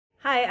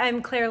Hi,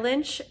 I'm Clare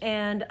Lynch,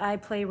 and I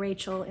play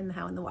Rachel in The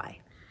How and the Why.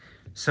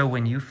 So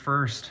when you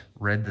first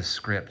read the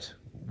script,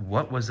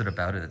 what was it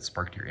about it that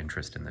sparked your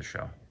interest in the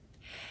show?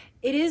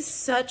 It is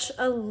such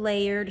a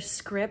layered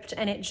script,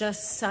 and it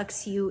just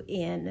sucks you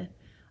in.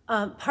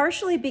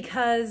 Partially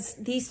because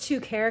these two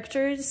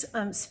characters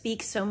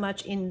speak so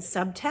much in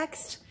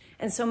subtext,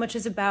 and so much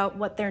is about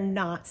what they're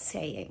not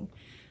saying.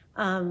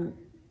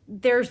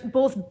 They're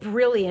both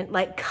brilliant,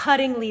 like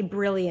cuttingly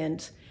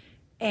brilliant,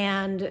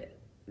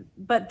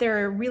 but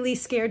they're really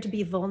scared to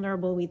be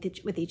vulnerable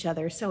with each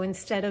other. So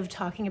instead of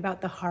talking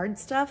about the hard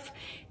stuff,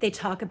 they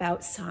talk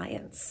about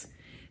science.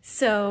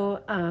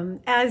 So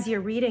as you're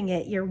reading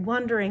it, you're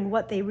wondering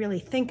what they really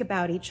think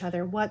about each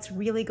other, what's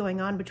really going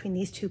on between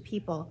these two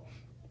people.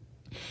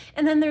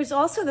 And then there's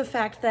also the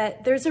fact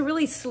that there's a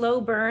really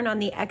slow burn on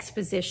the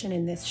exposition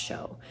in this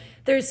show.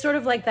 There's sort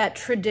of like that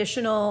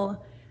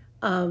traditional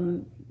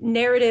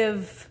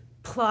narrative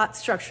plot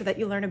structure that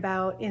you learn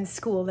about in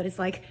school that is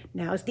like,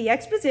 now is the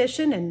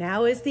exposition, and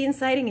now is the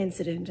inciting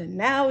incident, and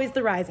now is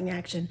the rising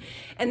action.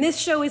 And this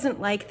show isn't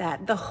like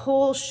that. The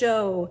whole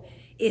show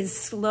is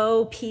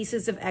slow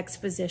pieces of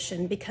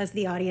exposition because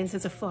the audience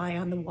is a fly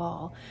on the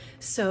wall.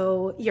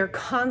 So you're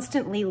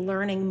constantly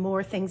learning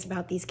more things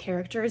about these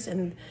characters,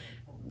 and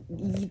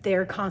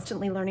they're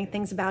constantly learning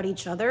things about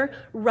each other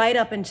right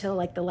up until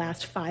like the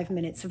last 5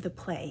 minutes of the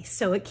play.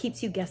 So it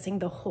keeps you guessing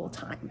the whole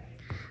time.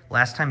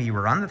 Last time you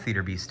were on the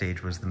Theater B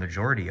stage was The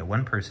Majority, a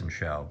one-person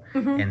show.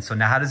 And so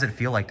now how does it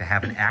feel like to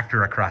have an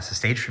actor across the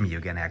stage from you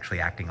again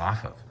actually acting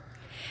off of?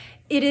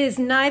 It is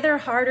neither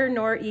harder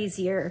nor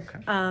easier,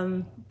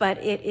 but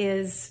it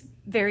is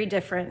very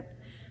different.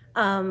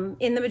 In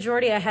The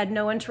Majority, I had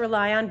no one to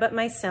rely on but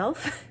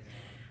myself.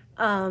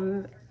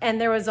 And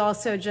there was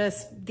also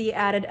just the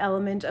added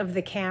element of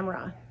the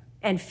camera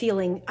and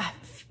I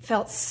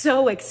felt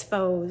so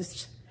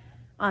exposed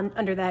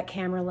under that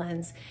camera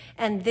lens.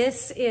 And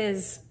this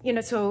is,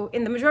 so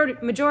in The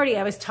Majority,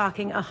 I was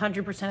talking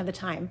 100% of the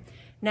time.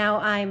 Now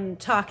I'm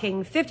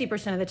talking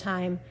 50% of the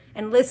time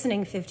and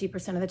listening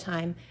 50% of the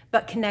time,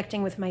 but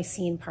connecting with my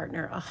scene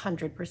partner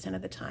 100%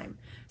 of the time.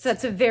 So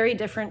that's a very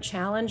different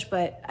challenge,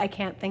 but I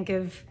can't think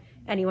of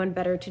anyone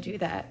better to do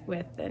that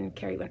with than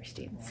Carrie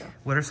Winterstein. So.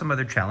 What are some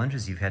other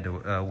challenges you've had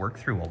to work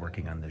through while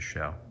working on this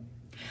show?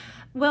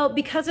 Well,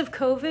 because of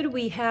COVID,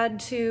 we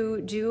had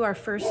to do our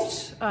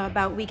first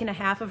about week and a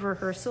half of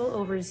rehearsal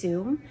over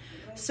Zoom.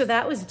 So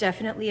that was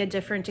definitely a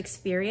different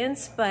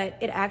experience, but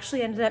it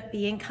actually ended up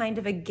being kind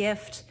of a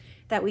gift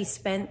that we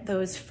spent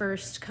those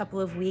first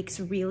couple of weeks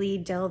really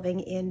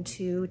delving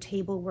into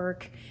table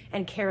work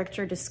and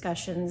character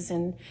discussions.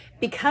 And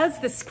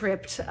because the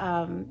script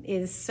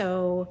is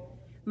so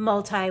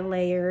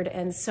multi-layered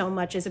and so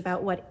much is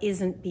about what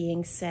isn't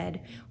being said,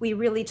 we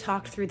really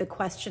talked through the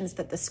questions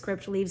that the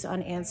script leaves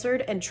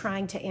unanswered and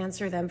trying to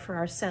answer them for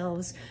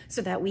ourselves so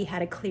that we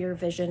had a clear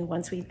vision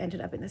once we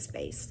ended up in the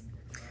space.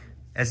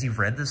 As you've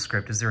read the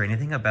script, is there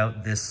anything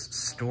about this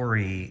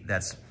story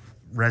that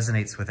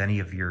resonates with any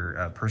of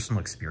your personal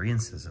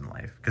experiences in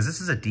life? Because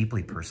this is a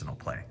deeply personal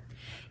play.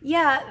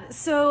 Yeah,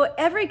 so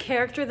every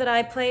character that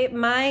I play,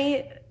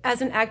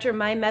 as an actor,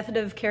 my method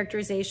of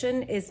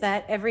characterization is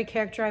that every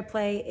character I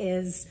play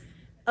is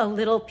a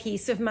little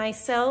piece of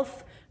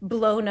myself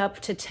blown up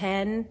to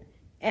 10.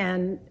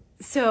 And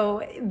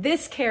so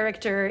this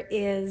character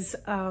is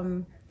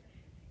all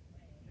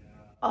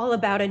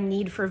about a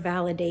need for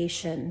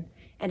validation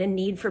and a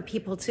need for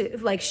people to,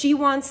 like, she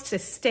wants to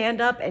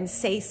stand up and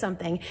say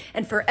something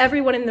and for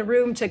everyone in the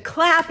room to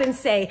clap and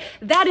say,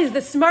 that is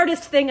the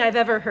smartest thing I've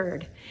ever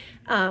heard.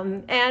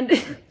 And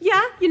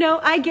yeah,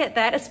 I get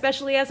that,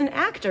 especially as an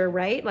actor,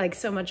 right? Like,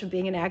 so much of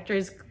being an actor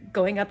is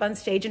going up on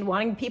stage and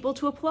wanting people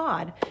to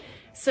applaud.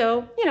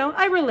 So,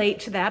 I relate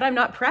to that. I'm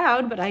not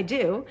proud, but I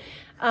do.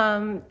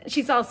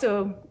 She's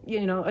also,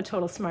 a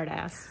total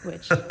smartass,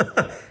 which,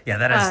 yeah,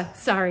 that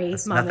is sorry,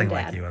 that's Mom nothing and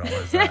Dad. like you at all,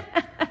 is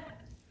that?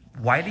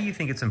 Why do you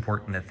think it's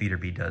important that Theater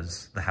B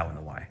does the how and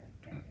the why?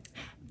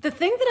 The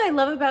thing that I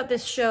love about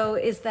this show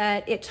is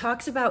that it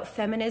talks about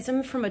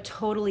feminism from a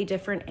totally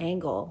different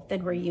angle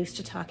than we're used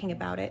to talking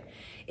about it.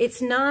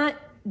 It's not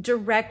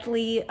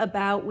directly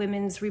about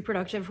women's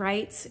reproductive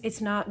rights.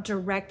 It's not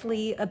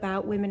directly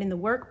about women in the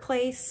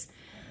workplace.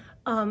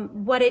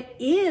 What it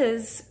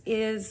is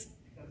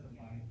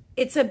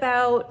it's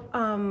about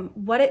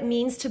what it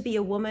means to be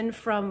a woman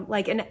from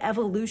like an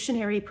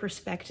evolutionary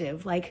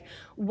perspective. Like,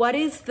 what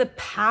is the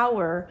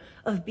power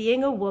of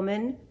being a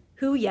woman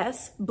who,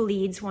 yes,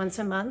 bleeds once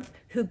a month,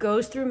 who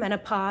goes through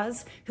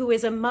menopause, who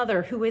is a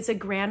mother, who is a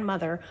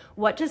grandmother?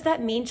 What does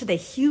that mean to the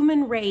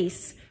human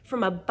race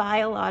from a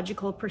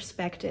biological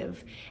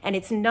perspective? And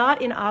it's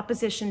not in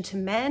opposition to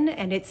men,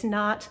 and it's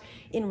not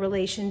in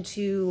relation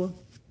to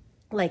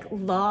like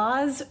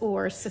laws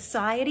or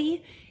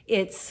society.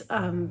 It's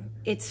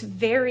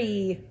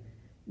very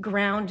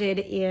grounded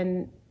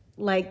in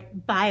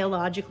like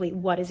biologically,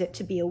 what is it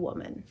to be a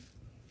woman?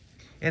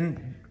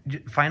 And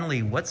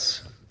finally,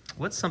 what's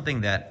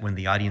something that when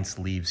the audience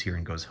leaves here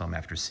and goes home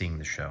after seeing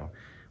the show,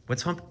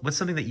 what's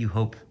something that you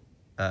hope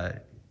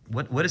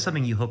What is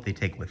something you hope they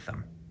take with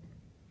them?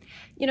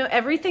 You know,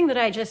 everything that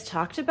I just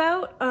talked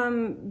about,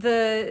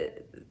 the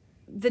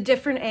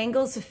different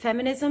angles of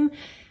feminism,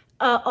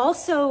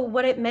 also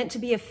what it meant to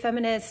be a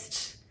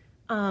feminist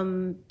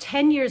 10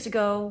 years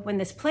ago when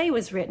this play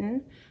was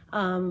written,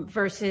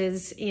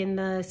 versus in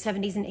the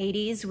 70s and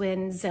 80s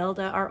when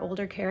Zelda, our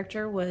older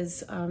character,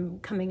 was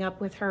coming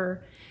up with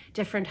her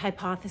different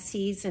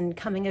hypotheses and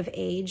coming of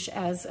age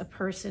as a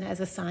person, as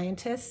a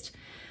scientist.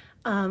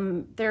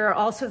 There are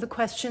also the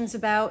questions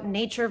about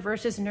nature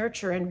versus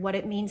nurture and what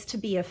it means to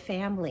be a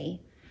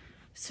family.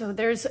 So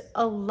there's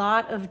a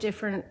lot of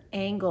different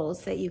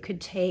angles that you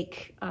could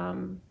take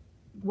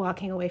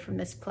walking away from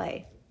this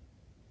play.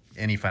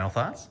 Any final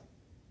thoughts?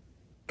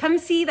 Come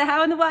see the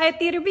How and the Why at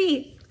Theater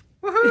B.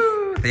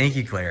 Woohoo! Thank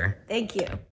you, Claire. Thank you.